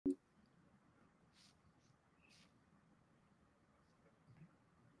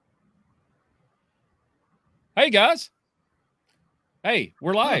Hey guys. Hey,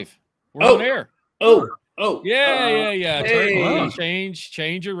 we're live. We're on air. Yeah. Hey.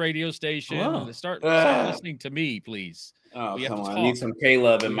 Change your radio station and start listening to me, please. Oh, come on. I need some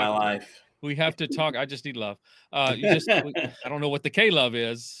K-love in my life. We have to talk. I just need love. I don't know what the K-love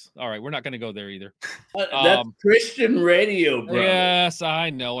is. All right, we're not going to go there either. That's Christian radio, bro. Yes,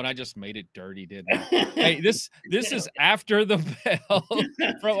 I know, and I just made it dirty, didn't I? Hey, this is After the Bell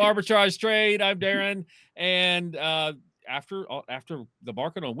from Arbitrage Trade. I'm Darren, and after the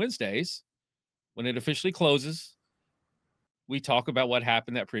market on Wednesdays, when it officially closes, we talk about what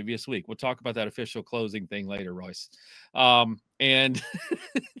happened that previous week. We'll talk about that official closing thing later, Royce. And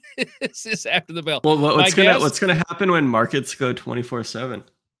this is After the Bell. Well, what's gonna happen when markets go 24/7?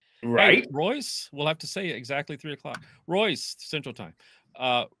 Right, hey, Royce. We'll have to say it exactly 3 o'clock. Royce, Central Time.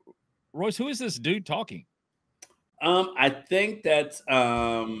 Royce, who is this dude talking? I think that's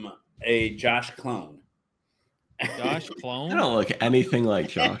a Josh clone. Josh clone? I don't look anything like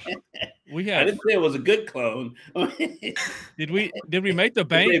Josh. I didn't say it was a good clone. Did we make the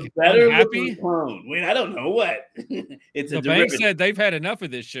bank better happy? Clone. Wait, I don't know what. It's the bank said they've had enough of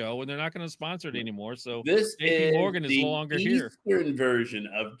this show and they're not going to sponsor it anymore. So this JP Morgan is no longer here. Eastern version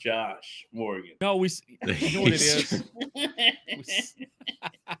of Josh Morgan. No, you know what it is.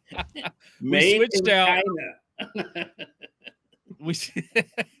 We switched out.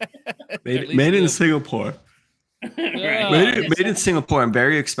 Made in Singapore. Made in Singapore and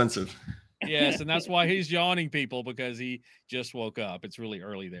very expensive. Yes, and that's why he's yawning, people, because he just woke up. It's really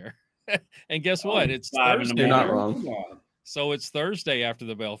early there. And guess what? It's Thursday. You're not wrong. So it's Thursday after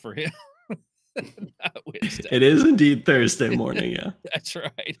the bell for him. Not Wednesday. It is indeed Thursday morning, yeah. That's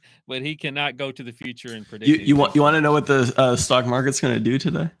right. But he cannot go to the future and predict. You want to know what the stock market's going to do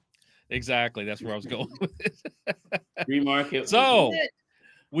today? Exactly. That's where I was going with it. Free market. So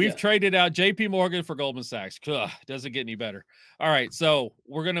we've traded out JP Morgan for Goldman Sachs. Doesn't get any better. All right. So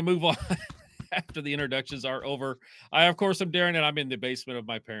we're going to move on after the introductions are over. I, of course, am Darren, and I'm in the basement of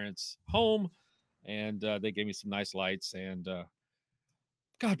my parents' home. And they gave me some nice lights. And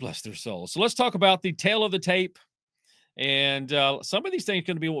God bless their souls. So let's talk about the tail of the tape. And some of these things are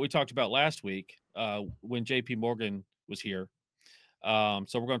going to be what we talked about last week when JP Morgan was here. So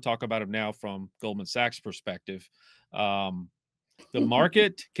we're going to talk about them now from Goldman Sachs' perspective. The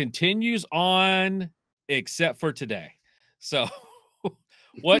market continues on except for today. So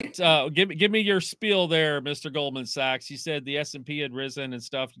what give me your spiel there, Mr. Goldman Sachs. You said the S&P had risen and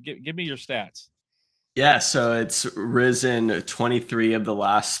stuff. Give me your stats. Yeah, so it's risen 23 of the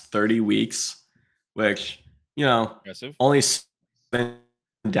last 30 weeks, which, impressive. Only 7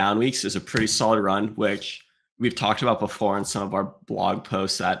 down weeks is a pretty solid run, which we've talked about before in some of our blog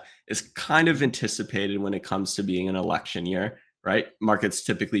posts that is kind of anticipated when it comes to being an election year, right? Markets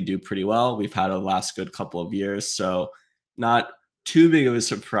typically do pretty well. We've had a last good couple of years, so not too big of a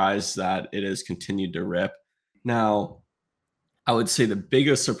surprise that it has continued to rip. Now, I would say the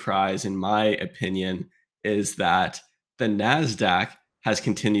biggest surprise, in my opinion, is that the NASDAQ has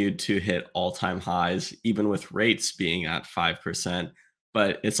continued to hit all-time highs, even with rates being at 5%,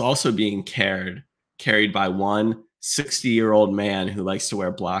 but it's also being carried by one 60-year-old man who likes to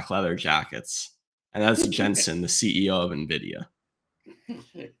wear black leather jackets. And that's Jensen, the CEO of NVIDIA,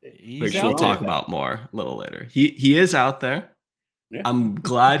 which we'll talk about more a little later. He is out there. Yeah. I'm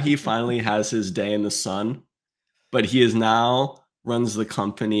glad he finally has his day in the sun, but he is now runs the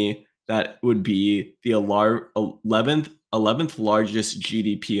company that would be the 11th largest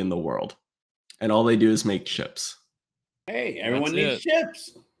GDP in the world. And all they do is make chips. Hey, everyone needs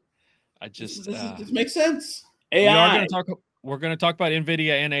chips. This makes sense. AI. We're going to talk about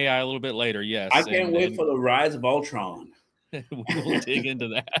NVIDIA and AI a little bit later. Yes. I can't wait for the rise of Ultron. We will dig into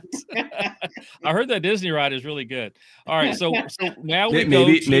that. I heard that Disney ride is really good. All right. So now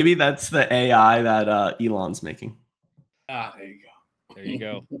maybe that's the AI that Elon's making. There you go. There you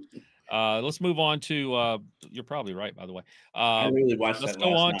go. Let's move on to you're probably right, by the way. I really watched let's that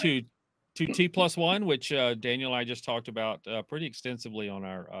go on night. to T+1, which Daniel and I just talked about pretty extensively on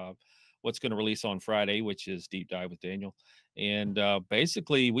our what's going to release on Friday, which is Deep Dive with Daniel. And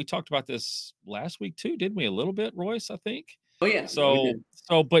basically we talked about this last week too, didn't we? A little bit, Royce, I think. Oh yeah.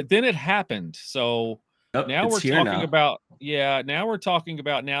 But then it happened. So now we're talking about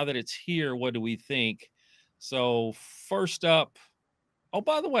now that it's here, what do we think? So first up, oh,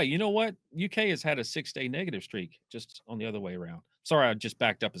 by the way, you know what? UK has had a 6-day negative streak, just on the other way around. Sorry, I just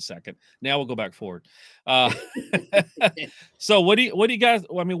backed up a second. Now we'll go back forward. So what do you guys,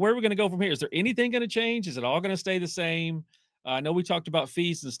 I mean, where are we going to go from here? Is there anything going to change? Is it all going to stay the same? I know we talked about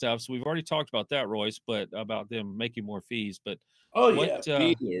fees and stuff, so we've already talked about that, Royce, but about them making more fees. But Oh what,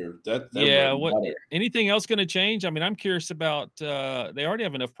 yeah, that yeah, what anything else going to change? I mean, I'm curious about. They already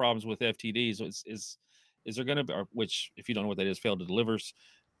have enough problems with FTDs. Is there going to be, which if you don't know what that is, failed to delivers?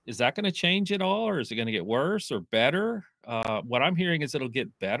 Is that going to change at all, or is it going to get worse or better? What I'm hearing is it'll get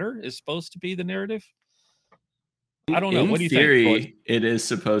better. Is supposed to be the narrative. I don't know. In What do you theory, think? it is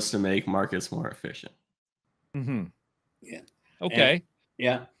supposed to make markets more efficient. Mm-hmm. Yeah. Okay. And,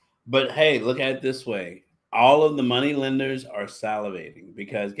 yeah. But hey, look at it this way. All of the money lenders are salivating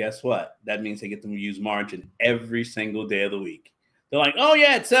because guess what? That means they get to use margin every single day of the week. They're like, oh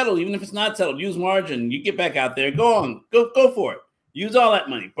yeah, it's settled. Even if it's not settled, use margin. You get back out there. Go on. Go for it. Use all that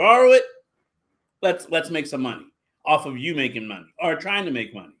money. Borrow it. Let's make some money off of you making money or trying to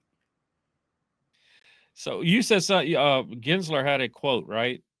make money. So you said Gensler had a quote,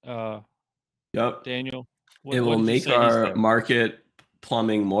 right? Yep. Daniel. It will make our market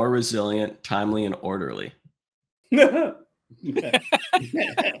plumbing more resilient, timely, and orderly. Those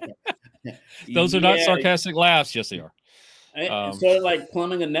are not sarcastic laughs. Yes, they are. It's sort of like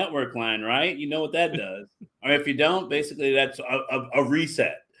plumbing a network line, right? You know what that does. Or if you don't, basically that's a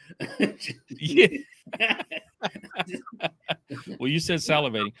reset. Yeah. Well, you said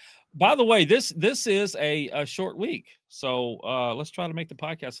salivating. By the way, this is a short week. So let's try to make the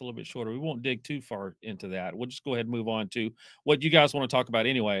podcast a little bit shorter. We won't dig too far into that. We'll just go ahead and move on to what you guys want to talk about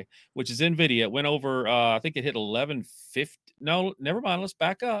anyway, which is NVIDIA. It went over, I think it hit 1150. No, never mind. Let's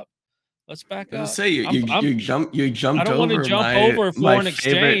back up. Let's back up. Say you jumped. I don't want to jump over foreign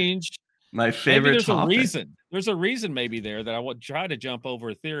exchange. My favorite. Maybe there's topic. a reason. There's a reason maybe there that I would try to jump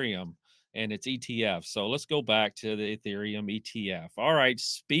over Ethereum and its ETF. So let's go back to the Ethereum ETF. All right,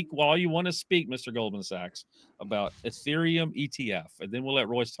 speak while you want to speak, Mr. Goldman Sachs, about Ethereum ETF, and then we'll let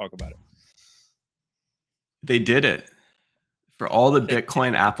Royce talk about it. They did it for all the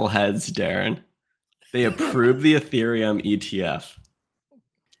Bitcoin Apple heads, Darren. They approved the Ethereum ETF.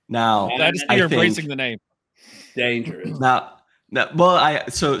 Now, I just think you're embracing the name. Dangerous. Well, I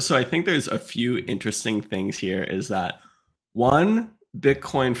think there's a few interesting things here. Is that one,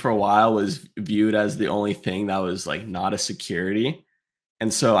 Bitcoin for a while was viewed as the only thing that was like not a security,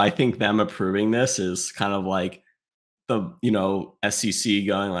 and so I think them approving this is kind of like the SEC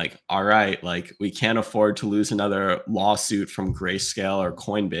going like, all right, like we can't afford to lose another lawsuit from Grayscale or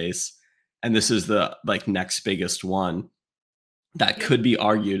Coinbase, and this is the like next biggest one that could be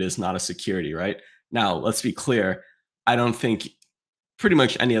argued is not a security. Right now, let's be clear. I don't think pretty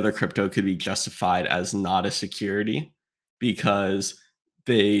much any other crypto could be justified as not a security, because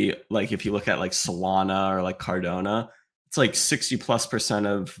they, like, if you look at like Solana or like Cardano, it's like 60+%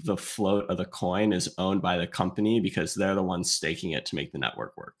 of the float of the coin is owned by the company because they're the ones staking it to make the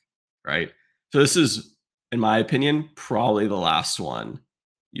network work, right? So this is, in my opinion, probably the last one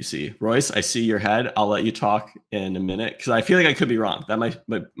you see. Royce, I see your head. I'll let you talk in a minute because I feel like I could be wrong. That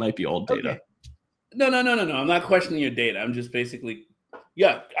might be old data. Okay. No. I'm not questioning your data. I'm just basically,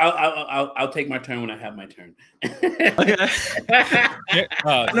 yeah. I'll take my turn when I have my turn. Okay.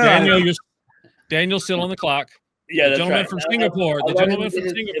 Daniel's still on the clock. Yeah, the gentleman from Singapore. The gentleman from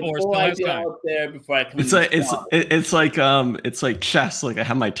Singapore still has time. There before I come. It's like chess. Like I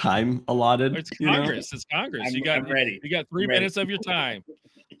have my time allotted. It's Congress. It's Congress. I'm ready. You got 3 minutes of your time.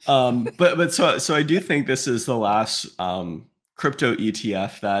 But so I do think this is the last crypto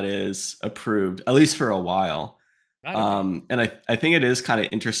ETF that is approved, at least for a while. And I think it is kind of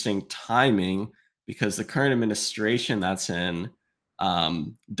interesting timing because the current administration that's in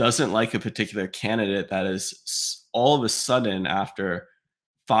doesn't like a particular candidate that is all of a sudden, after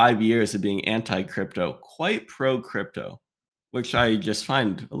 5 years of being anti-crypto, quite pro-crypto, which I just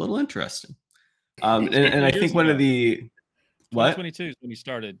find a little interesting. And I think one of the 2022 is when he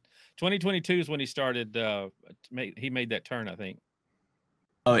started. 2022 is when he started. He made that turn, I think.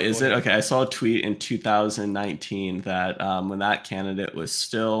 Oh, is it? Okay. I saw a tweet in 2019 that when that candidate was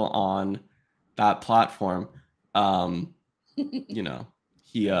still on that platform, he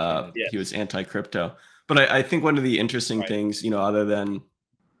was anti-crypto. But I think one of the interesting things, other than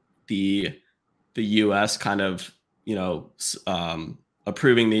the US kind of,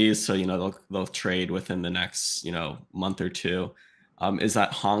 approving these, so, they'll trade within the next, month or two, is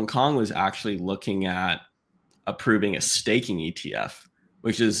that Hong Kong was actually looking at approving a staking ETF,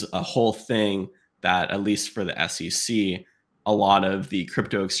 which is a whole thing that, at least for the SEC, a lot of the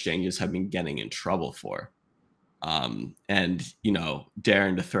crypto exchanges have been getting in trouble for. And,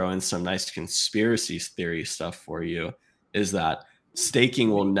 Darren, to throw in some nice conspiracy theory stuff for you, is that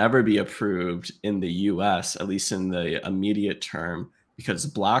staking will never be approved in the US, at least in the immediate term, because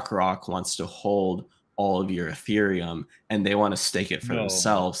BlackRock wants to hold all of your Ethereum and they want to stake it for No.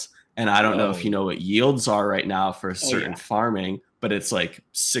 themselves. And I don't know if you know what yields are right now for certain yeah. farming, but it's like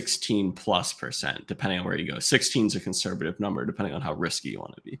 16+%, depending on where you go. 16 is a conservative number, depending on how risky you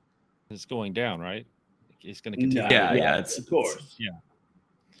want to be. It's going down, right? It's going to continue. Yeah, of course. Yeah.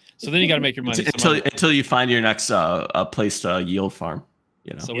 So then you got to make your money until you find your next place to yield farm.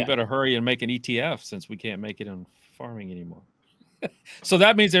 You know. So we better hurry and make an ETF since we can't make it on farming anymore. So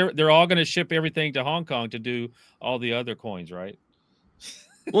that means they're all going to ship everything to Hong Kong to do all the other coins, right?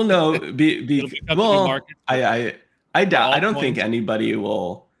 Well, no, I doubt. I don't think anybody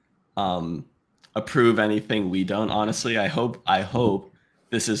will approve anything we don't. Honestly, I hope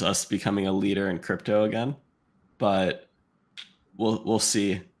this is us becoming a leader in crypto again, but we'll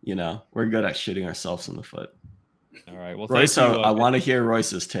see. You know, we're good at shooting ourselves in the foot. All right. Well, Royce, I want to hear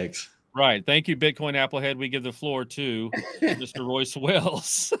Royce's takes. Right. Thank you, Bitcoin Applehead. We give the floor to Mr. Royce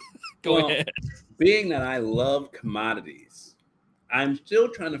Wells. Go ahead. Being that I love commodities, I'm still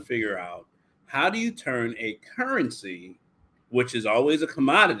trying to figure out how do you turn a currency, which is always a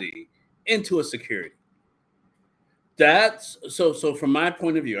commodity, into a security. That's so from my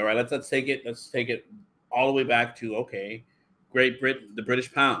point of view. All right, let's take it all the way back to Great Britain, the British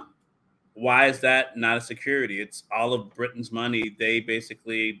pound. Why is that not a security? It's all of Britain's money. They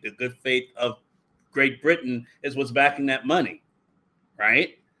basically, the good faith of Great Britain is what's backing that money,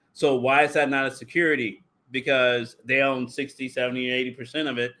 right? So why is that not a security? Because they own 60, 70, 80%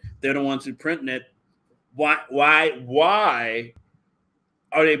 of it. They're the ones who printing it. Why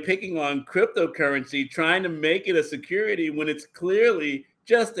are they picking on cryptocurrency, trying to make it a security when it's clearly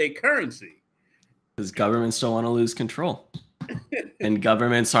just a currency? Because governments don't want to lose control. And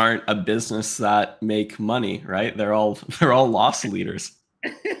governments aren't a business that make money, right? They're all loss leaders.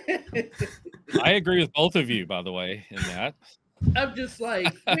 I agree with both of you, by the way, in that. I'm just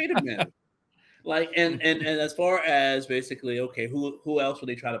like, wait a minute. Like, and as far as basically, who else would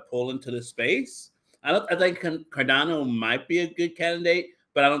they try to pull into the space? I think Cardano might be a good candidate,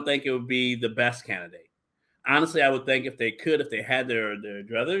 but I don't think it would be the best candidate. Honestly, I would think if they had their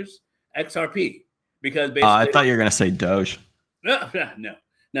druthers, XRP, because basically I thought you were gonna say Doge.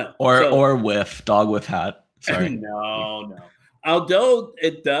 No. Or Whiff, dog with hat. Sorry. No. Although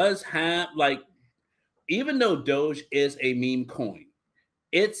it does have, like, even though Doge is a meme coin,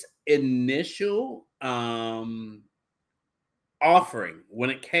 its initial offering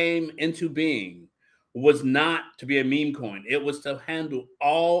when it came into being was not to be a meme coin. It was to handle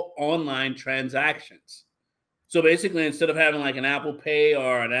all online transactions. So basically, instead of having like an Apple Pay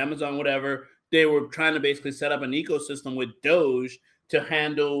or an Amazon, whatever, they were trying to basically set up an ecosystem with Doge to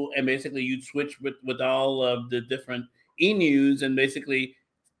handle, and basically you'd switch with all of the different e-news and basically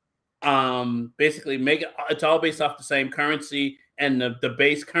make it, it's all based off the same currency, and the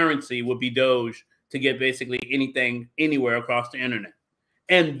base currency would be Doge to get basically anything anywhere across the internet.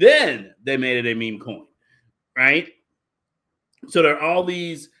 And then they made it a meme coin, right? So there are all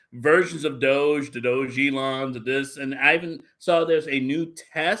these versions of Doge, the Doge Elon, the this, and I even saw there's a new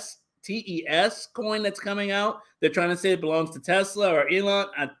TES coin that's coming out. They're trying to say it belongs to Tesla or Elon.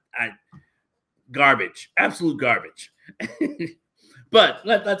 Garbage, absolute garbage. But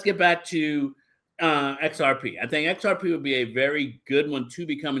let's get back to XRP. I think XRP would be a very good one to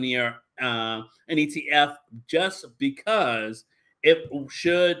become an ETF, just because it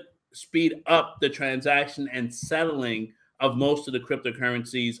should speed up the transaction and settling of most of the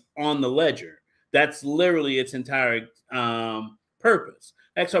cryptocurrencies on the ledger. That's literally its entire purpose.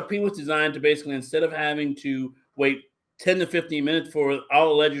 XRP was designed to basically, instead of having to wait 10 to 15 minutes for all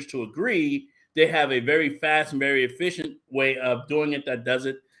the ledgers to agree, they have a very fast and very efficient way of doing it that does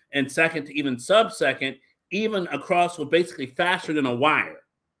it in second to even sub-second, even across, with basically faster than a wire,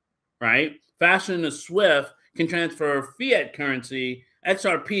 right? Faster than a SWIFT can transfer fiat currency.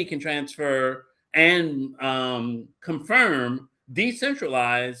 XRP can transfer and confirm,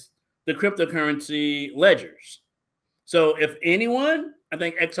 decentralize the cryptocurrency ledgers. So if anyone, I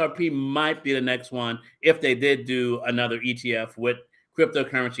think XRP might be the next one if they did do another ETF with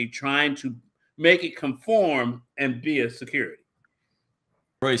cryptocurrency, trying to make it conform and be a security.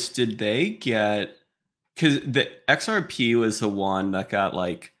 Royce, did they get, because the XRP was the one that got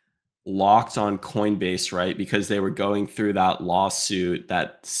like locked on Coinbase, right? Because they were going through that lawsuit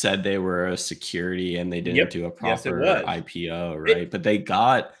that said they were a security and they didn't do a proper IPO, right? But they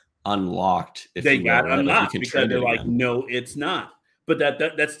got unlocked. They got unlocked because they're like, no, it's not. But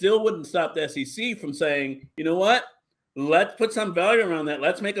that still wouldn't stop the SEC from saying, you know what? Let's put some value around that.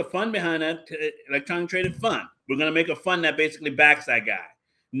 Let's make a fund behind that, electronic traded fund. We're going to make a fund that basically backs that guy.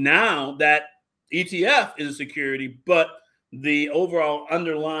 Now that ETF is a security, but the overall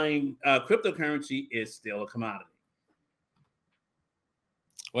underlying cryptocurrency is still a commodity.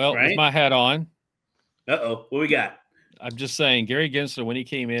 Well, right? with my hat on. What we got? I'm just saying, Gary Gensler, when he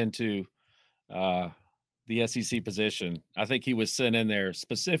came into the SEC position, I think he was sent in there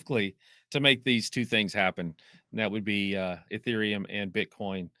specifically to make these two things happen. And that would be Ethereum and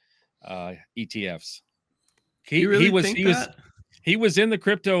Bitcoin ETFs. He was in the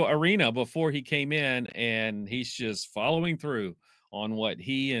crypto arena before he came in, and he's just following through on what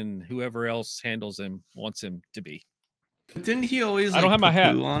he and whoever else handles him wants him to be. Didn't he always? I don't have my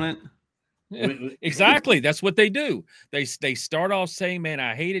hat on it. Exactly. That's what they do. They start off saying, "Man,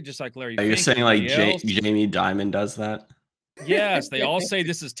 I hate it," just like Larry. You're saying like Jamie Dimon does that? Yes, they all say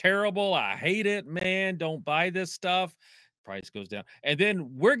this is terrible. I hate it, man. Don't buy this stuff. Price goes down, and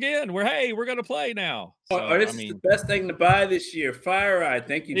then we're gonna play now. So, this is the best thing to buy this year. FireEye.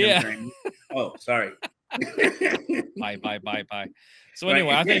 Thank you, Jim Crane. Oh, sorry. Bye. So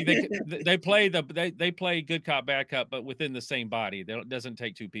anyway, I think they play good cop, bad cop, but within the same body. It doesn't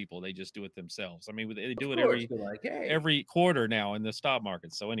take two people. They just do it themselves. I mean, they do it every quarter now in the stock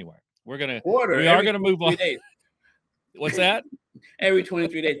market. So anyway, we are gonna move on. Days. What's that? Every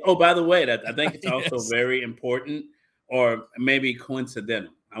 23 days. Oh, by the way, I think it's also very important, or maybe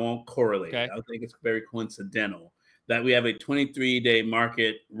coincidental. I won't correlate. Okay. I think it's very coincidental that we have a 23-day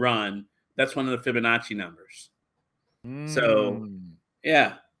market run. That's one of the Fibonacci numbers. So,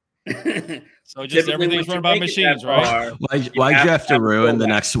 yeah. So just everything's run by machines, right? Why'd you have to ruin the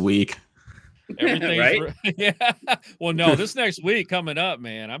next week? Everything's right? Yeah. Well, no, this next week coming up,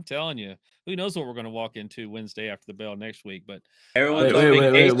 man, I'm telling you, who knows what we're going to walk into Wednesday after the bell next week? But wait, what are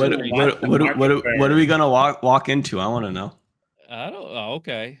we going to walk into? I want to know. I don't. Oh,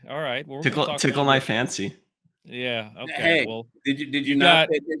 okay. All right. Well, tickle my fancy. Yeah. Okay. Hey, well, did you not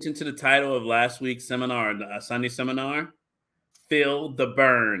pay attention to the title of last week's seminar, Sunday seminar? Feel the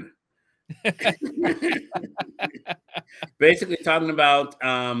burn. Basically talking about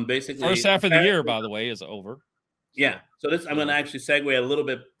first half of the year, by the way, is over. Yeah. So I'm going to actually segue a little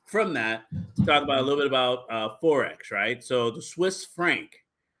bit from that to talk about a little bit about Forex, right? So the Swiss franc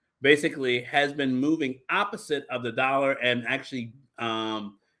basically has been moving opposite of the dollar and actually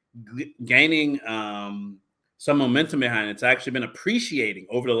gaining some momentum behind it. It's actually been appreciating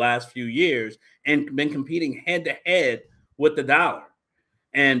over the last few years and been competing head to head with the dollar.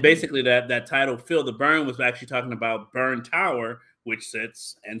 And basically that title, Feel the Burn, was actually talking about Burn Tower, which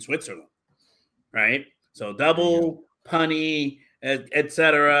sits in Switzerland, right? So double, punny,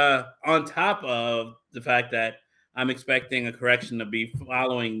 etc. On top of the fact that I'm expecting a correction to be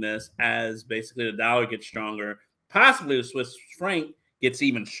following this as basically the dollar gets stronger, possibly the Swiss franc gets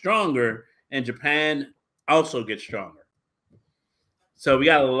even stronger, and Japan also gets stronger. So we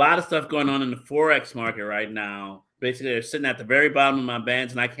got a lot of stuff going on in the Forex market right now. Basically, they're sitting at the very bottom of my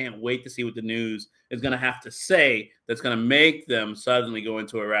bands, and I can't wait to see what the news is going to have to say that's going to make them suddenly go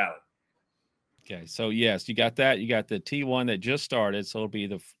into a rally. Okay, so yes, you got that. You got the T1 that just started, so it'll be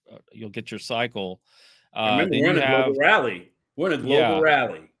you'll get your cycle. Remember, we're in a global rally. We're in a global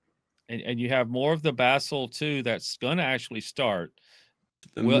rally. And you have more of the Basel too that's going to actually start.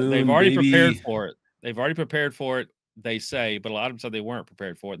 They've already prepared for it. They've already prepared for it, they say, but a lot of them said they weren't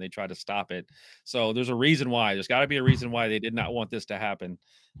prepared for it and they tried to stop it. So there's a reason why. There's got to be a reason why they did not want this to happen.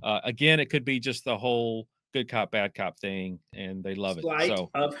 Again, it could be just the whole good cop, bad cop thing, and they love Sleight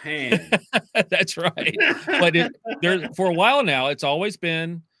of hand. That's right. But for a while now, it's always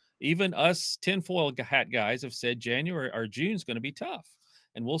been, even us tinfoil hat guys have said January or June's going to be tough.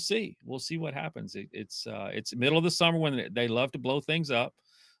 And we'll see. We'll see what happens. It's middle of the summer when they love to blow things up.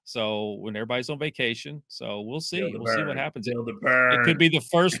 So when everybody's on vacation, so we'll see. We'll see what happens. It could be the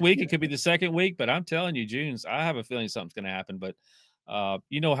first week, it could be the second week, but I'm telling you, I have a feeling something's going to happen. But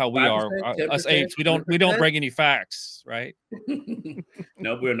you know how we are, us apes. We don't bring any facts, right?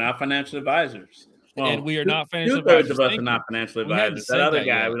 No, we're not financial advisors. Well, and we are not financial advisors. 2/3 of us are not financial advisors. That other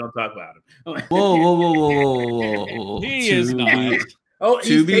guy, we don't talk about him. Whoa. He is not.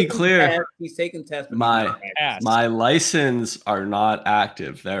 To be clear, he's taking tests. My license are not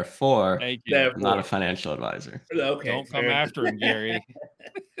active. Therefore, I'm not a financial advisor. Okay, don't come after him, Gary.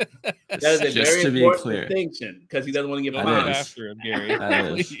 That is a just very important distinction because he doesn't want to get fined after him, Gary,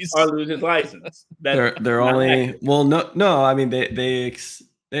 or lose his license. They're only active. Well, no. I mean, they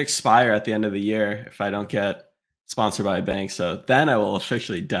expire at the end of the year if I don't get sponsored by a bank. So then I will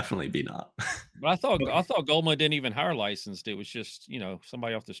officially definitely be not. But I thought Goldman didn't even hire licensed. It was just,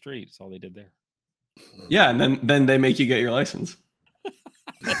 somebody off the street. That's all they did there. Yeah, and then they make you get your license.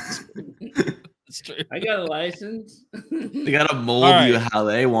 That's true. I got a license. They got to mold you how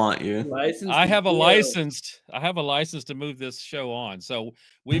they want you. License. I have a license to move this show on. So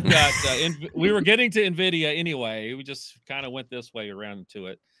we've got we were getting to NVIDIA anyway. We just kind of went this way around to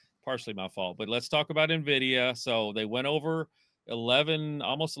it. Partially my fault, but let's talk about NVIDIA. So they went over 11,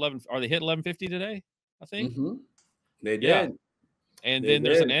 almost 11. Are they hit 1150 today? I think they did. Yeah. And then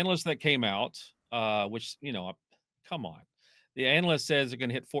there's an analyst that came out, which, you know, come on. The analyst says they're going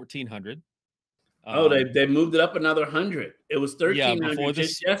to hit 1400. Oh, they moved it up another 100. It was 1300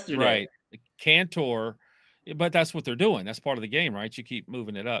 just yesterday. Right. Cantor, but that's what they're doing. That's part of the game, right? You keep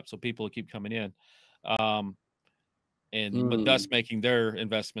moving it up so people keep coming in. But thus making their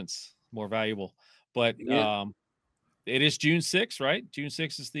investments more valuable. But it is June 6th, right? June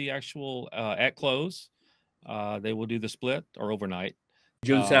 6th is the actual at close. They will do the split or overnight.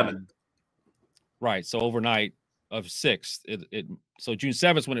 June 7th. Right. So overnight of 6th. So June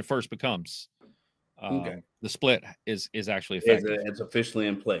 7th is when it first becomes the split is actually effective. It's officially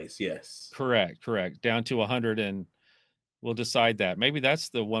in place, yes. Correct. Down to 100, and we'll decide that. Maybe that's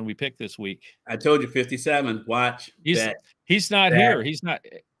the one we picked this week. I told you 57. Watch. He's not here. He's not.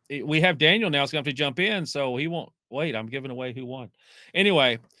 We have Daniel now. He's going to have to jump in, so he won't. Wait, I'm giving away who won.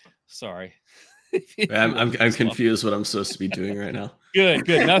 Anyway, sorry. I'm confused what I'm supposed to be doing right now. Good.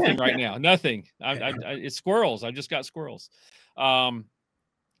 Nothing right now. Nothing. It's squirrels. I just got squirrels.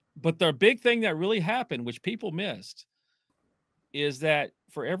 But the big thing that really happened, which people missed, is that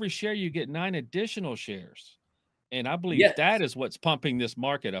for every share you get 9 additional shares. And I believe that is what's pumping this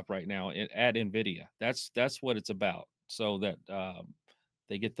market up right now at NVIDIA. That's what it's about. So that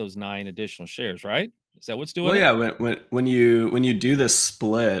they get those 9 additional shares, right? Is that what's doing it? Yeah, when you do this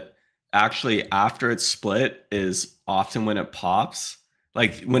split, actually after it's split is often when it pops.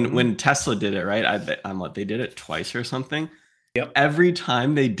 Like when Tesla did it, right? They did it twice or something. Yep. Every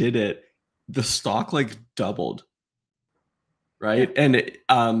time they did it, the stock like doubled. Right. And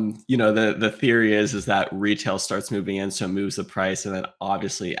the theory is that retail starts moving in, so it moves the price, and then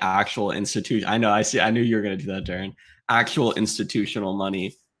obviously actual institution. I knew you were going to do that, Darren. Actual institutional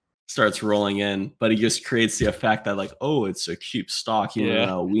money starts rolling in, but it just creates the effect that like, oh, it's a cheap stock. We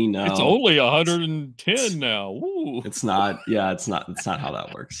know it's only 110 now. Ooh. It's not. Yeah, it's not how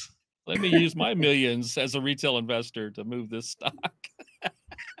that works. Let me use my millions as a retail investor to move this stock.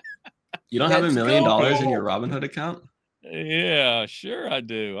 You don't have $1 million in your Robinhood account? Yeah, sure I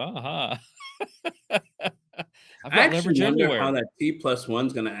do. I actually wonder how that T+1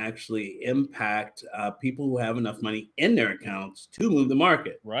 is going to actually impact people who have enough money in their accounts to move the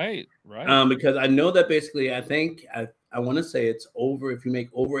market. Right. Because I know that basically, I think I want to say it's over. If you make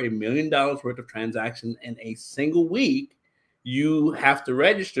over $1 million worth of transactions in a single week, you have to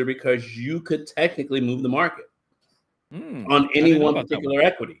register because you could technically move the market on any one particular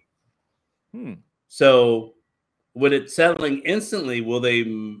equity. So with it settling instantly, will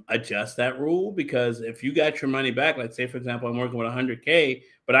they adjust that rule? Because if you got your money back, like say, for example, I'm working with 100K,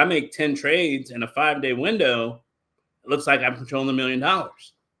 but I make 10 trades in a 5-day window, it looks like I'm controlling $1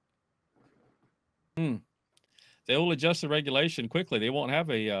 million. They will adjust the regulation quickly. They won't have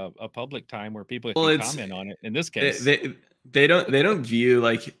a public time where people can comment on it. In this case, they don't view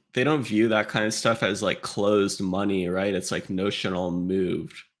that kind of stuff as like closed money, right? It's like notional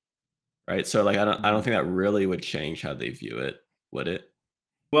moved. Right. So like I don't think that really would change how they view it, would it?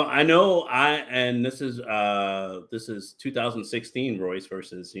 Well, I know this is 2016 Royce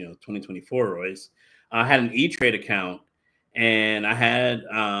versus 2024 Royce. I had an E-Trade account and I had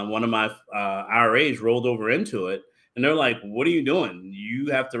one of my IRAs rolled over into it, and they're like, "What are you doing?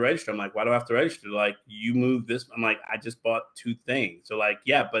 You have to register." I'm like, "Why do I have to register?" Like, "You moved this." I'm like, "I just bought 2 things." So like,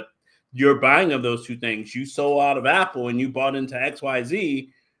 yeah, but you're buying of those 2 things. You sold out of Apple and you bought into XYZ.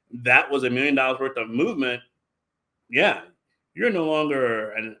 That was $1 million worth of movement. Yeah, you're no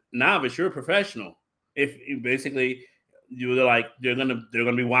longer a novice; you're a professional. If basically you're like they're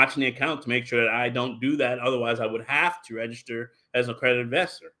gonna be watching the account to make sure that I don't do that. Otherwise, I would have to register as a credit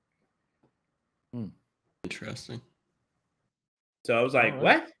investor. Interesting. So I was like,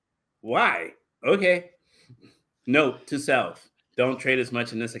 "What? Why?" Okay. Note to self: don't trade as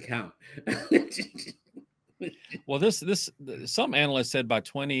much in this account. Well, some analysts said by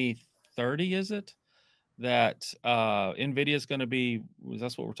 2030, is it, that NVIDIA is going to be,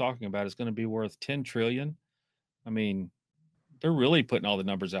 that's what we're talking about, is going to be worth 10 trillion. I mean, they're really putting all the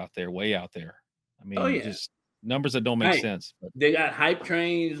numbers out there, way out there. I mean, just numbers that don't make sense. But they got hype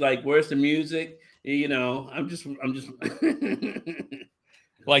trains, like, where's the music? I'm just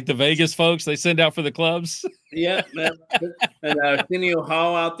Like the Vegas folks, they send out for the clubs. Yeah, and Arsenio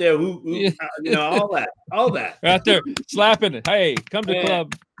Hall out there, you know, all that. Out there slapping it. Hey, come to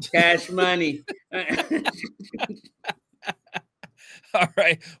club. Cash money. All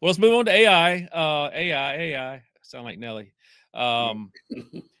right. Well, let's move on to AI. AI. Sound like Nelly.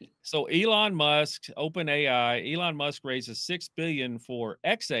 So Elon Musk, OpenAI, Elon Musk raises $6 billion for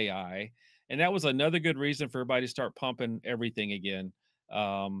XAI, and that was another good reason for everybody to start pumping everything again.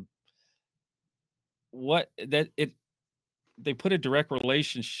 They put a direct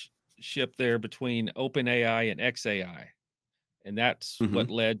relationship there between OpenAI and XAI. And that's what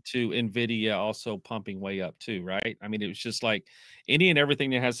led to NVIDIA also pumping way up too, right? I mean, it was just like any and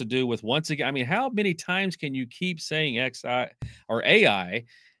everything that has to do with, once again, I mean, how many times can you keep saying XI or AI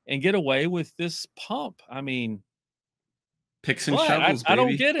and get away with this pump? I mean, picks and shovels, baby. I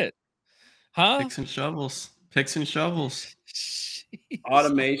don't get it. Huh? Picks and shovels. Picks and shovels.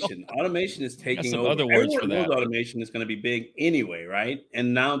 Automation is taking over. Other words for that. Automation is going to be big anyway, right?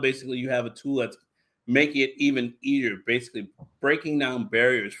 And now basically you have a tool that's making it even easier, basically breaking down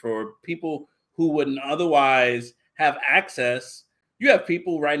barriers for people who wouldn't otherwise have access. You have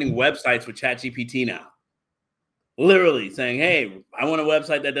people writing websites with ChatGPT now, literally saying, hey, I want a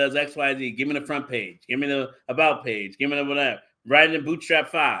website that does X, Y, Z. Give me the front page. Give me the about page. Give me the whatever. Write it in Bootstrap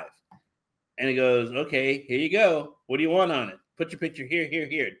 5. And it goes, okay, here you go. What do you want on it? Put your picture here, here,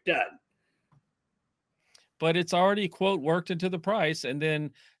 here. Done. But it's already, quote, worked into the price, and then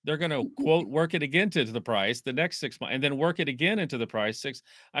they're going to, quote, work it again into the price the next 6 months, and then work it again into the price.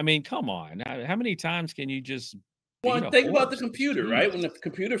 I mean, come on. How many times can you just... Well, think about the computer, right? When the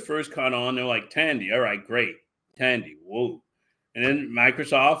computer first caught on, they're like, Tandy, all right, great. Tandy, whoa. And then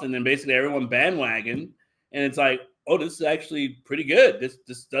Microsoft, and then basically everyone bandwagon, and it's like, oh, this is actually pretty good. This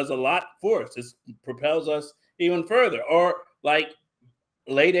does a lot for us. This propels us even further. Or like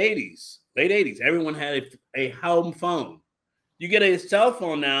late 80s, everyone had a home phone. You get a cell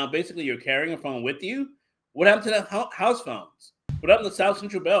phone now, basically you're carrying a phone with you. What happened to the house phones? What happened to South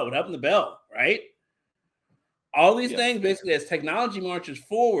Central Bell? What happened to Bell, right? All these things, basically, as technology marches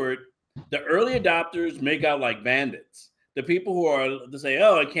forward, the early adopters make out like bandits. The people who are to say,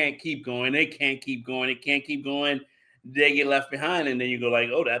 oh, it can't keep going, they can't keep going, they get left behind. And then you go like,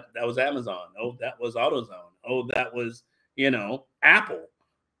 oh, that was Amazon. Oh, that was AutoZone. Oh, that was, Apple.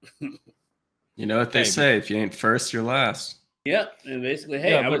 You know what they say, if you ain't first, you're last. Yeah, and basically,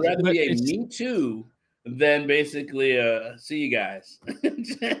 hey, I would rather be a me too than basically see you guys.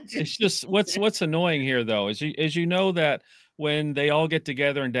 It's just what's annoying here though is you know that when they all get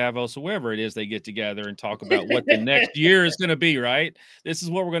together in Davos or wherever it is they get together and talk about what the next year is going to be, right? This is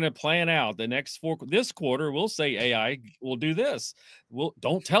what we're going to plan out. The next this quarter, we'll say AI will do this.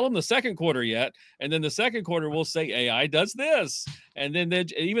 Don't tell them the second quarter yet. And then the second quarter, we'll say AI does this. And then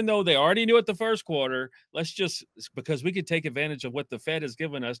even though they already knew it the first quarter, because we could take advantage of what the Fed has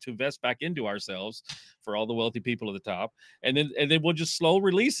given us to invest back into ourselves for all the wealthy people at the top. And then we'll just slow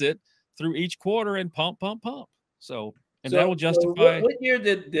release it through each quarter and pump. So that will justify. What year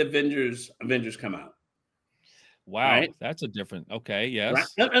did the Avengers come out? Wow, right? That's a different. Okay,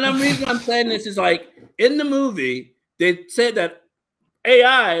 yes. Right. And the reason I'm saying this is like in the movie, they said that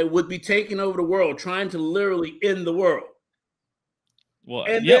AI would be taking over the world, trying to literally end the world. Well,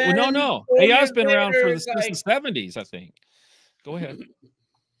 no. AI's been around since the 70s, I think. Go ahead.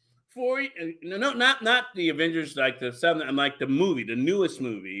 Not the Avengers, like the 7th, and like the movie, the newest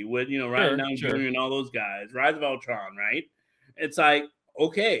movie with Ryan Downey Jr. and all those guys, Rise of Ultron, right? It's like,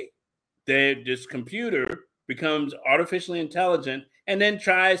 okay, this computer becomes artificially intelligent and then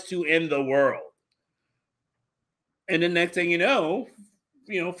tries to end the world. And the next thing you know,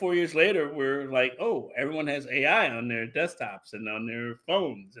 4 years later, we're like, oh, everyone has AI on their desktops and on their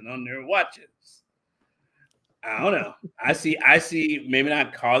phones and on their watches. I don't know. I see maybe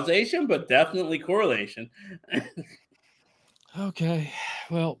not causation, but definitely correlation. Okay.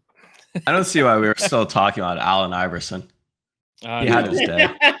 Well, I don't see why we were still talking about Allen Iverson. He had his day.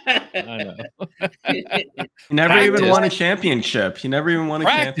 I know. He never even won a championship.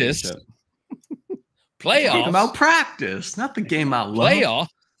 Playoffs. Talking about practice, not the game out loud. Playoff.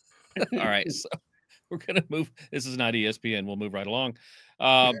 All right. So we're going to move. This is not ESPN. We'll move right along.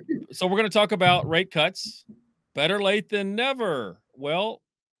 So we're going to talk about rate cuts. Better late than never. Well,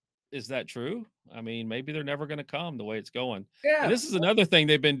 is that true? I mean, maybe they're never going to come the way it's going. Yeah. And this is another thing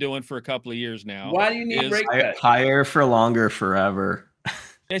they've been doing for a couple of years now. Why do you need rate cuts? Higher for longer forever.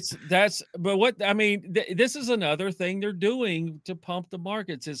 This is another thing they're doing to pump the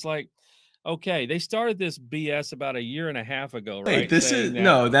markets. It's like Okay, they started this BS about a year and a half ago, Wait, right? this Saying is that,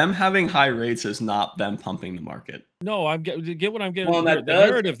 no, them having high rates is not them pumping the market. no, I'm get what I'm getting. Well, The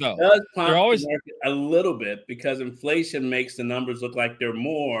narrative though, does they're pump always the market a little bit because inflation makes the numbers look like they're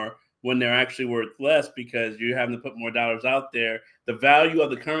more when they're actually worth less because you're having to put more dollars out there. The value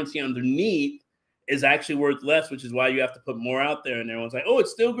of the currency underneath is actually worth less, which is why you have to put more out there. And everyone's like, oh,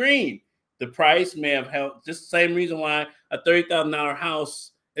 it's still green. The price may have held, just the same reason why a $30,000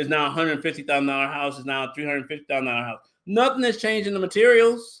 house is now a $150,000 house, is now a $350,000 house. Nothing has changed in the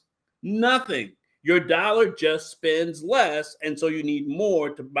materials. Nothing. Your dollar just spends less, and so you need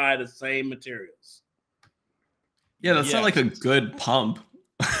more to buy the same materials. Yeah, that's not like a good pump.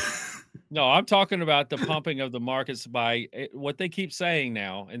 No, I'm talking about the pumping of the markets by what they keep saying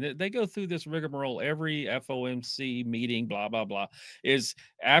now, and they go through this rigmarole every FOMC meeting, blah, blah, blah, is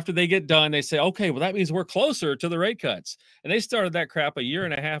after they get done, they say, okay, well, that means we're closer to the rate cuts. And they started that crap a year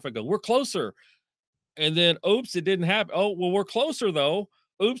and a half ago. We're closer. And then, oops, it didn't happen. Oh, well, we're closer, though.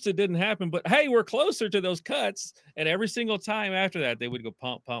 Oops, it didn't happen. But, hey, we're closer to those cuts. And every single time after that, they would go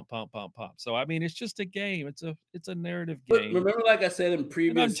pump, pump, pump, pump, pump. So, I mean, it's just a game. It's a narrative game. But remember, like I said in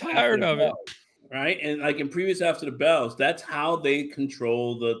previous, and I'm tired of it. Right? And like in previous After the Bells, that's how they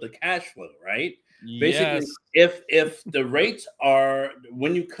control the cash flow, right? Basically, if the rates are,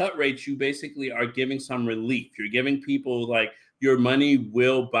 when you cut rates, you basically are giving some relief. You're giving people like your money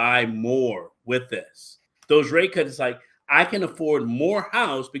will buy more with this. Those rate cuts, like I can afford more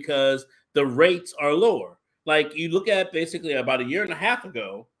house because the rates are lower. Like you look at basically about a year and a half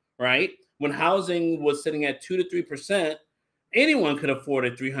ago, right? When housing was sitting at 2 to 3%, anyone could afford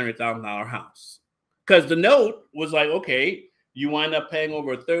a $300,000 house because the note was like, okay, you wind up paying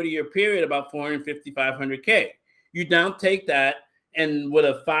over a 30-year period about $450,000, $500K. You now take that and with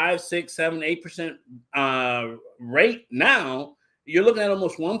a 5, 6, 7, 8% rate now, you're looking at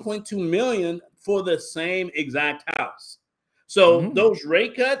almost $1.2 million for the same exact house. So those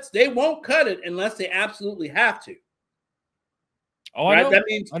rate cuts, they won't cut it unless they absolutely have to. Oh, right? I know. That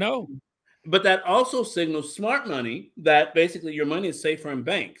means I know. But that also signals smart money that basically your money is safer in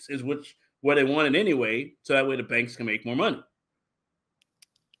banks, is what they wanted anyway. So that way the banks can make more money.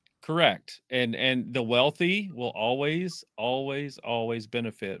 Correct. And the wealthy will always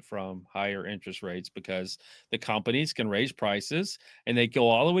benefit from higher interest rates because the companies can raise prices and they go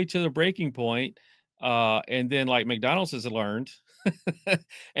all the way to the breaking point. And then like McDonald's has learned,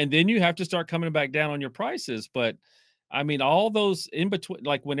 and then you have to start coming back down on your prices. But I mean, all those in between,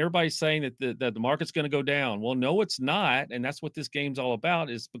 like when everybody's saying that the market's going to go down, well, no, it's not, and that's what this game's all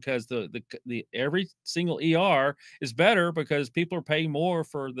about. Is because the every single ER is better because people are paying more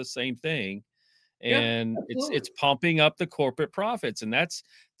for the same thing, and it's pumping up the corporate profits, and that's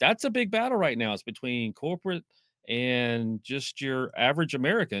a big battle right now. It's between corporate and just your average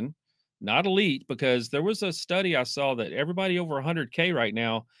American, not elite. Because there was a study I saw that everybody over 100K right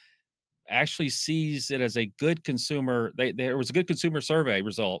now actually sees it as a good consumer. There was a good consumer survey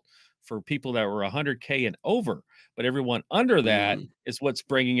result for people that were 100K and over, but everyone under that is what's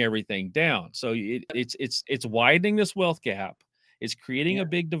bringing everything down. So it's widening this wealth gap. It's creating a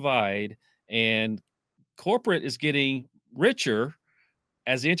big divide, and corporate is getting richer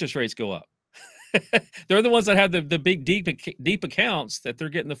as the interest rates go up. They're the ones that have the big deep accounts that they're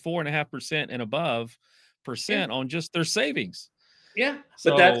getting the 4.5% and above percent on just their savings. Yeah,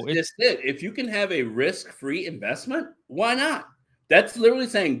 but that's just it. If you can have a risk-free investment, why not? That's literally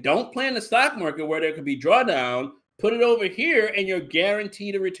saying don't play in the stock market where there could be drawdown. Put it over here, and you're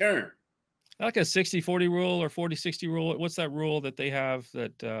guaranteed a return. Like a 60-40 rule or 40-60 rule. What's that rule that they have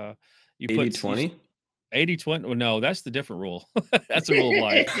that you 80-20? 80-20? Well, no, that's the different rule. That's a rule of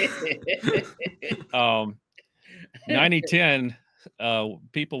life. 90-10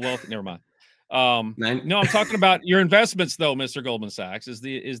 people wealth. Never mind. No, I'm talking about your investments though, Mr. Goldman Sachs. Is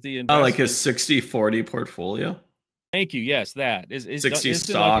the like a 60-40 portfolio? Thank you. Yes, that is 60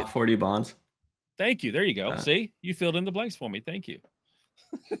 stock, 40 bonds. Thank you. There you go. See, you filled in the blanks for me. Thank you.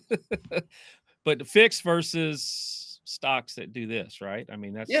 But fixed versus stocks that do this, right? I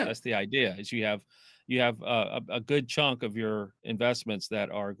mean, that's the idea. Is you have a good chunk of your investments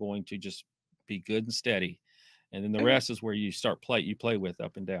that are going to just be good and steady, and then the rest is where you play with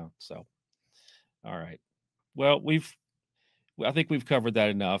up and down. So. All right. Well, I think we've covered that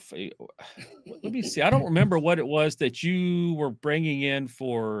enough. Let me see. I don't remember what it was that you were bringing in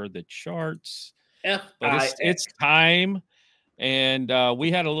for the charts, but it's time. And we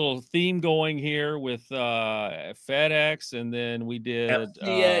had a little theme going here with FedEx, and then we did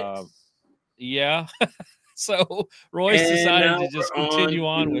So Royce decided to just continue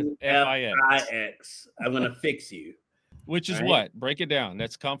on with FIX. I'm going to fix you. Which is right? what? Break it down.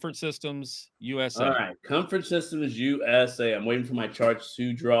 That's Comfort Systems USA. All right. Comfort Systems USA. I'm waiting for my charts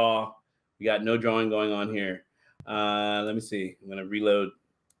to draw. We got no drawing going on here. Let me see. I'm going to reload,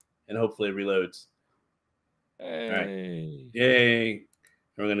 and hopefully it reloads. Hey. All right. Yay. And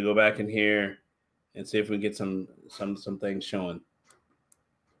we're going to go back in here and see if we can get some things showing.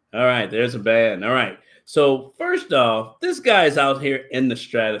 All right. There's a band. All right. So first off, this guy's out here in the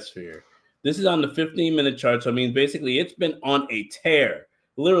stratosphere. This is on the 15-minute chart. So I mean, basically, it's been on a tear,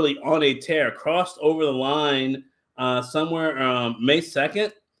 literally on a tear, crossed over the line somewhere May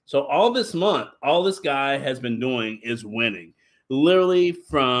 2nd. So all this month, all this guy has been doing is winning. Literally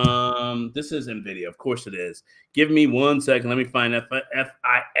from, this is NVIDIA. Of course it is. Give me 1 second. Let me find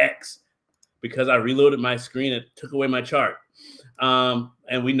FIX because I reloaded my screen. It took away my chart.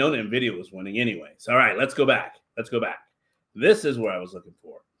 And we know that NVIDIA was winning anyway. So, all right, let's go back. Let's go back. This is where I was looking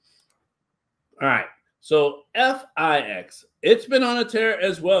for. All right. So FIX, it's been on a tear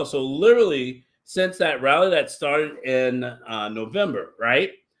as well. So literally since that rally that started in November,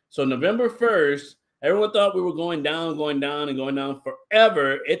 right? So November 1st, everyone thought we were going down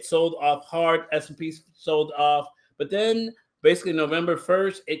forever. It sold off hard. S&P sold off. But then basically November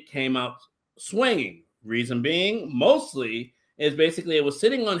 1st, it came out swinging. Reason being, mostly, is basically it was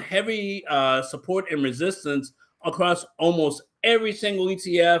sitting on heavy support and resistance across almost every single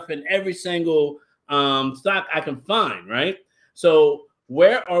ETF and every single stock I can find, right? So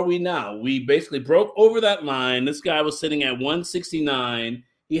where are we now? We basically broke over that line. This guy was sitting at 169.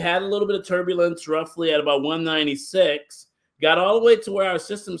 He had a little bit of turbulence roughly at about 196, got all the way to where our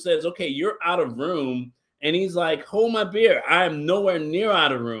system says, okay, you're out of room. And he's like, hold my beer. I am nowhere near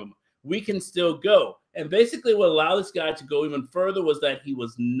out of room. We can still go. And basically what allowed this guy to go even further was that he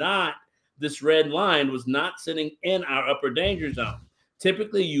was not, this red line was not sitting in our upper danger zone.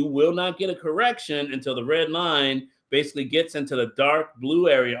 Typically, you will not get a correction until the red line basically gets into the dark blue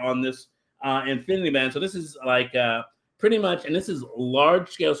area on this infinity band. So this is like pretty much, and this is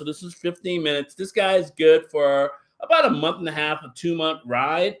large scale. So this is 15 minutes. This guy is good for about a month and a half, a 2-month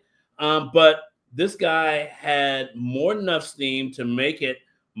ride. But this guy had more than enough steam to make it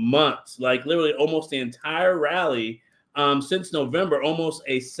months, like literally almost the entire rally since November, almost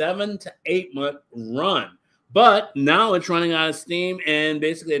a 7 to 8 month run. But now it's running out of steam, and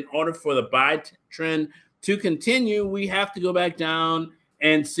basically in order for the buy trend to continue, we have to go back down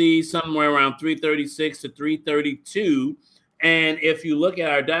and see somewhere around 336 to 332. And if you look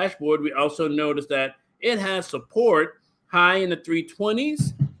at our dashboard, we also notice that it has support high in the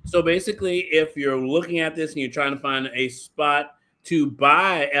 320s. So basically, if you're looking at this and you're trying to find a spot to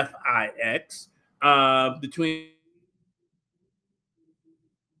buy FIX between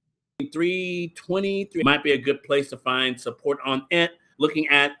 320 might be a good place to find support on it. Looking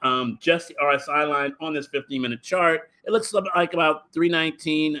at just the RSI line on this 15-minute chart, it looks like about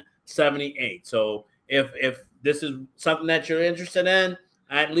 319.78. So if this is something that you're interested in,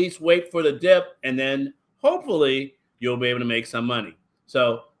 at least wait for the dip, and then hopefully you'll be able to make some money.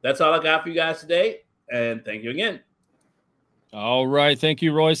 So that's all I got for you guys today, and thank you again. All right, thank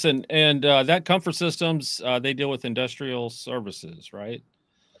you, Royce. And that Comfort Systems, they deal with industrial services, right?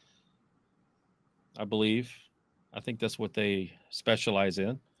 I believe. I think that's what they specialize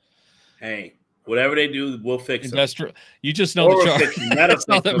in. Hey, whatever they do, we'll fix it. Industrial. You just know the chart. That's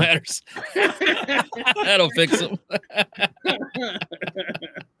all that matters. That'll fix them.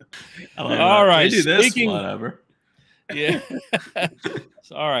 All right. They do this, whatever. Yeah.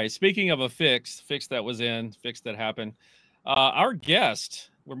 All right. Speaking of a fix that was in, fix that happened. Our guest,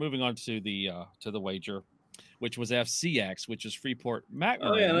 we're moving on to the wager, which was FCX, which is Freeport McMoran.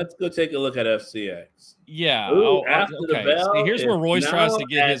 Oh yeah, let's go take a look at FCX. Yeah. Ooh, after the bell, see, here's where Royce tries to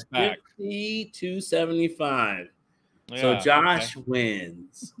get his back. 52.75. Yeah, so Josh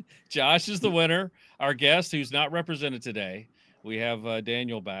wins. Josh is the winner. Our guest, who's not represented today, we have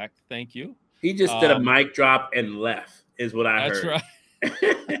Daniel back. Thank you. He just did a mic drop and left, is what I heard. That's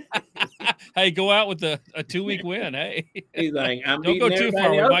right. Hey, go out with a 2-week win. Hey, he's like, I'm don't go too far.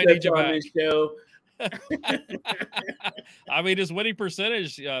 We might need you back. This show. I mean, his winning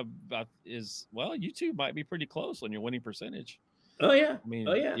percentage is, well, you two might be pretty close on your winning percentage. Oh yeah. I mean,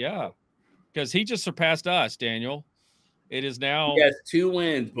 oh yeah. Yeah, because he just surpassed us, Daniel. It is now. He has 2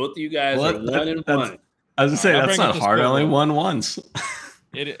 wins. Both of you guys are 1-1. I was gonna say that's not hard. I only won once.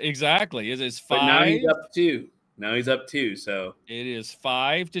 Exactly. It is 5. But now he's up 2. Now he's up 2. So it is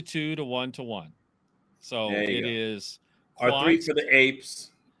 5-2 to 1-1. So it is our 3 for the apes.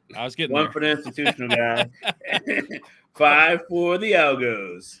 I was getting 1 there. for the institutional guy. 5 for the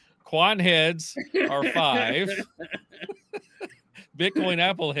algos. Quant heads are 5. Bitcoin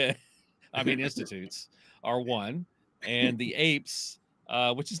Apple head, institutes are 1. and the apes,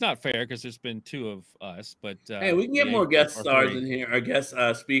 which is not fair because there's been 2 of us. But hey, we can get more guest stars in here, or guest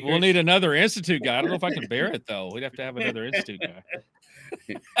speakers. We'll need another institute guy. I don't know if I can bear it though. We'd have to have another institute guy.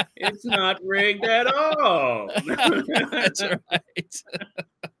 It's not rigged at all. That's right.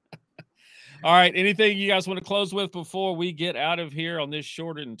 All right. Anything you guys want to close with before we get out of here on this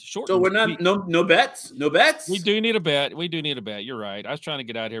short? So we're not no bets. No bets. We do need a bet. We do need a bet. You're right. I was trying to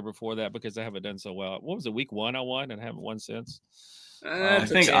get out here before that because I haven't done so well. What was it? Week 1 I won and I haven't won since. I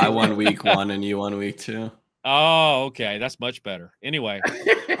think I won week 1 and you won week 2. Oh, okay. That's much better. Anyway,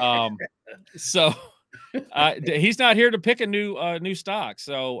 so he's not here to pick a new stock.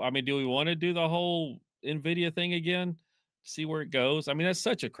 So I mean, do we want to do the whole NVIDIA thing again? See where it goes. I mean, that's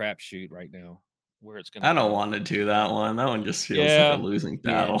such a crapshoot right now. Where it's going. I don't want to do that one. That one just feels like a losing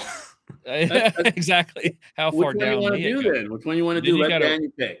battle. Yeah. Exactly. How far down? Which one you want to do then? Which one you want to do? Let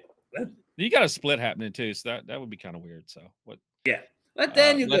Daniel pick. You got a split happening too, so that would be kind of weird. So what? Yeah, let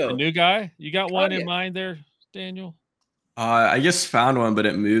Daniel go. The new guy. You got one in mind there, Daniel? I just found one, but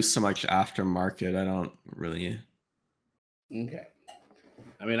it moves so much after market. I don't really. Okay.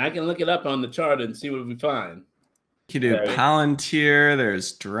 I mean, I can look it up on the chart and see what we find. You can do Palantir.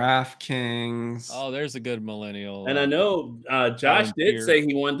 There's DraftKings. Oh, there's a good millennial. And I know Josh did say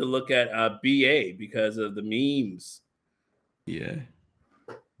he wanted to look at BA because of the memes. Yeah.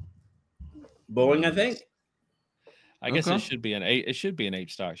 Boeing, I think. I guess it should be an 8. It should be an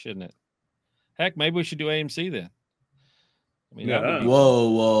 8 stock, shouldn't it? Heck, maybe we should do AMC then. I mean,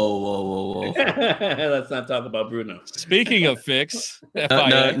 whoa. Let's not talk about Bruno. Speaking of fix,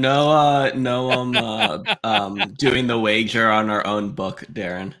 doing the wager on our own book,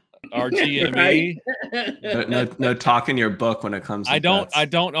 Darren. Our GME. Right? No talking your book when it comes to I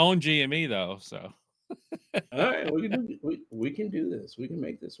don't own GME though, so. All right, we can do this. We can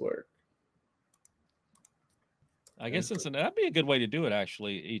make this work. I guess that'd be a good way to do it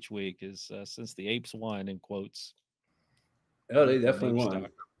actually each week is since the apes won in quotes. Oh, they definitely won.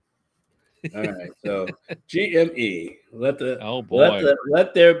 All right, so GME. Let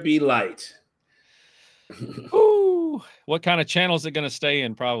there be light. Ooh, what kind of channel is it going to stay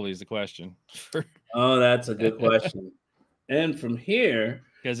in? Probably is the question. Oh, that's a good question. And from here,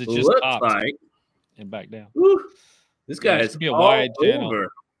 because it just popped like and back down. Whew, this guy is be a wide channel. Over.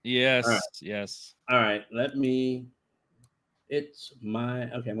 Yes, right. Yes. All right, it's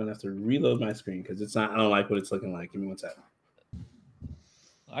my okay. I'm gonna have to reload my screen because it's not. I don't like what it's looking like. Give me 1 second.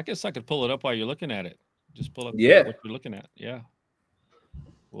 I guess I could pull it up while you're looking at it. Just pull up what you're looking at. Yeah.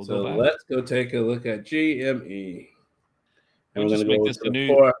 Let's go take a look at GME. And we're going to make this a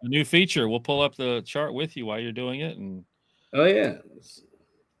new feature. We'll pull up the chart with you while you're doing it. And oh, yeah.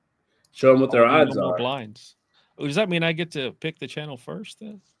 Show them what their odds are. Blinds. Oh, does that mean I get to pick the channel first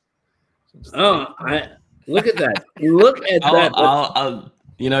then? Look at that. Look at that.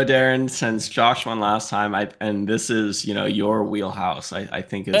 Darren, since Josh won last time, and this is, your wheelhouse, I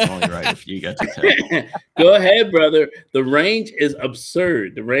think it's only right if you get to pick. Go ahead, brother. The range is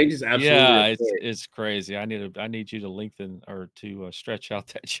absurd. The range is absolutely absurd. It's crazy. I need you to lengthen or to stretch out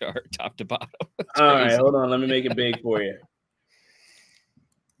that chart top to bottom. All right, hold on. Let me make it big for you.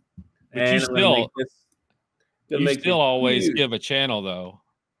 But you still always give a channel though.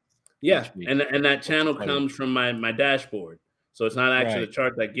 Yeah, and that channel comes from my dashboard. So it's not actually the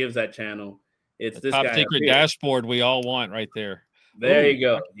chart that gives that channel. It's this top guy secret dashboard we all want right there. There you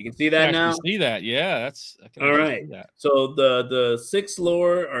go. You can see that now. See that? Yeah, all right. So the 6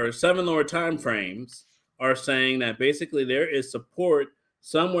 lower or 7 lower time frames are saying that basically there is support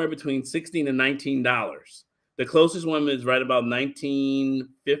somewhere between $16 and $19. The closest one is right about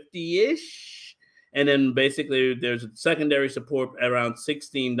 1950-ish, and then basically there's a secondary support around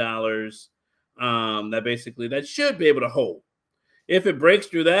 $16. That should be able to hold. If it breaks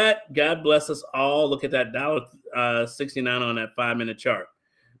through that, God bless us all. Look at that $1.69 on that 5-minute chart.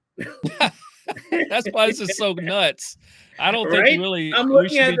 That's why this is so nuts. I don't think really. I'm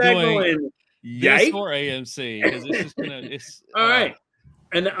looking at that going, this for AMC because it's just gonna. All right.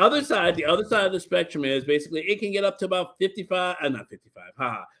 And the other side of the spectrum is basically it can get up to about 55, not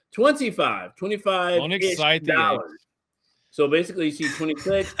 55, 25. Don't excite the So basically you see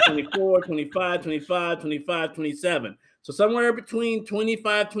 26, 24, 25, 25, 25, 27. So somewhere between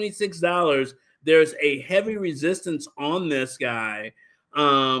 $25, $26, there's a heavy resistance on this guy.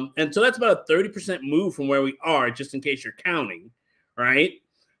 And so that's about a 30% move from where we are, just in case you're counting, right?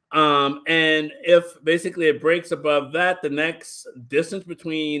 And if basically it breaks above that, the next distance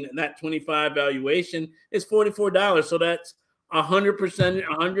between that 25 valuation is $44. So that's 100%,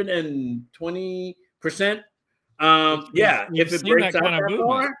 120%. If it breaks out that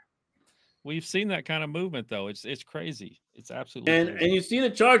far, We've seen that kind of movement, though. It's crazy. It's absolutely And crazy. and you see the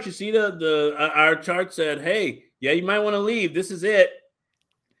chart. You see our chart said, hey, yeah, you might want to leave. This is it.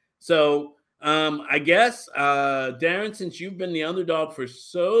 So I guess Darren, since you've been the underdog for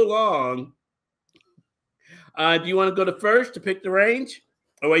so long, do you want to go to first to pick the range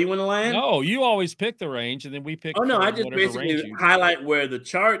or where you want to land? No, you always pick the range, and then we pick. Oh no, I just whatever range basically you highlight where the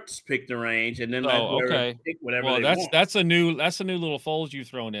charts pick the range, and then let whoever pick whatever well, they want. that's a new little fold you've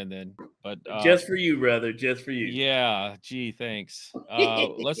thrown in then. But just for you, brother, just for you. Yeah, gee, thanks.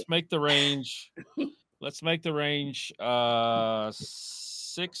 Let's make the range. Let's make the range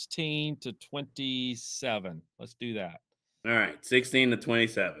 16 to 27. Let's do that. All right, 16 to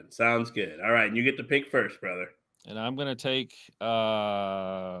 27. Sounds good. All right, you get to pick first, brother. And I'm going to take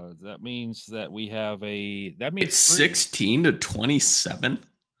that means that we have that means it's 16 to 27.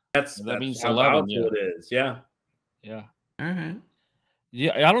 That means how 11. Yeah. It is. Yeah. Yeah. All right.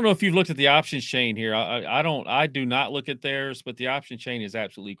 Yeah, I don't know if you've looked at the options chain here. I do not look at theirs, but the option chain is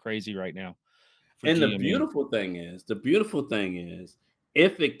absolutely crazy right now. And the beautiful thing is,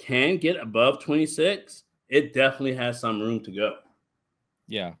 if it can get above 26, it definitely has some room to go.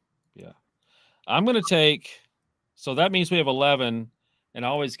 Yeah. Yeah. I'm going to take, so that means we have 11, and I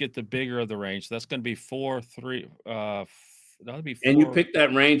always get the bigger of the range. So that's going to be 4, 3. That'll be 4. And you picked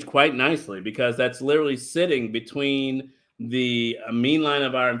that range quite nicely because that's literally sitting between the mean line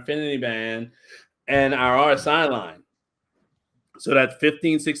of our infinity band and our RSI line. So that's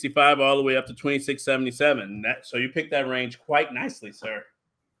 1565 all the way up to 2677. So you picked that range quite nicely, sir.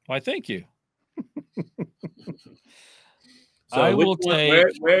 Why, thank you. So I will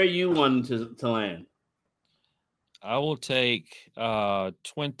take. Where are you wanting to land? I will take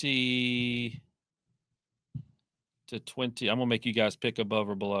 20 to 20. I'm gonna make you guys pick above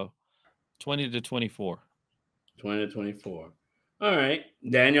or below. 20 to 24. 20 to 24. All right,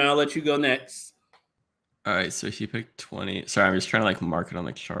 Daniel, I'll let you go next. All right, so he picked 20. Sorry, I'm just trying to like mark it on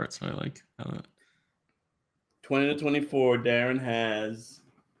the chart. So I like 20 to 24. Darren has.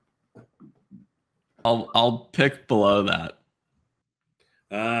 I'll pick below that.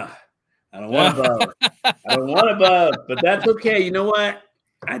 I don't want above. I don't want above, but that's okay. You know what?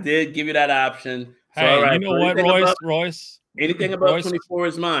 I did give you that option. So, Hey, all right, you know what, Royce? Anything above 24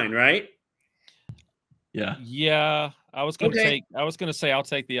 is mine, right? Yeah. Yeah. I was gonna say I'll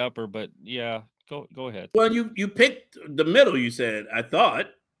take the upper, but yeah, go ahead. Well, you picked the middle, you said, I thought.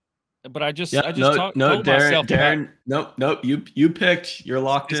 But I just told Darren, Darren, nope. You picked. You're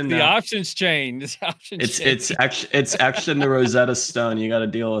locked in. The now. options chain. It's actually in the Rosetta Stone. You got to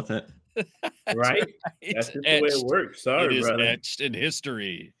deal with it. Right? That's just the way it works. Sorry, it brother. It is etched in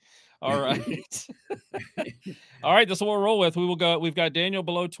history. All right. All right, that's what we'll roll with. We will go. We've got Daniel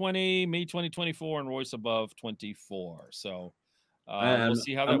below 20, me 2024, and Royce above 24. So we'll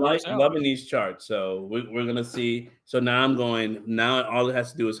see how that works out. I'm loving these charts. So we're gonna see. So now now all it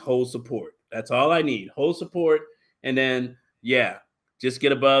has to do is hold support. That's all I need. Hold support. And then just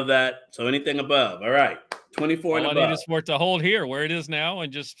get above that. So anything above. All right. 24 and above. All I need is for it to hold here where it is now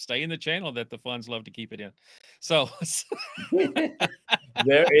and just stay in the channel that the funds love to keep it in. So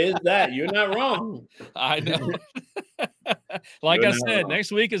there is that. You're not wrong. I know. Like I said,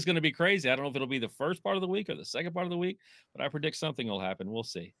 next week is going to be crazy. I don't know if it'll be the first part of the week or the second part of the week, but I predict something will happen. We'll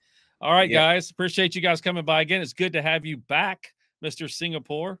see. All right, guys. Appreciate you guys coming by again. It's good to have you back, Mr.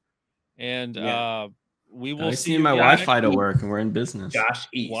 Singapore. And we will see my Wi-Fi to work, and we're in business. Josh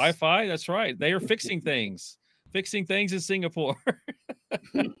East. Wi-Fi, that's right. They are fixing things. Fixing things in Singapore.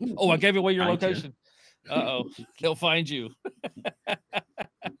 Oh, I gave away your location. Uh-oh. They'll find you.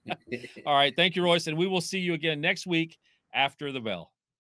 All right. Thank you, Royce. And we will see you again next week after the bell.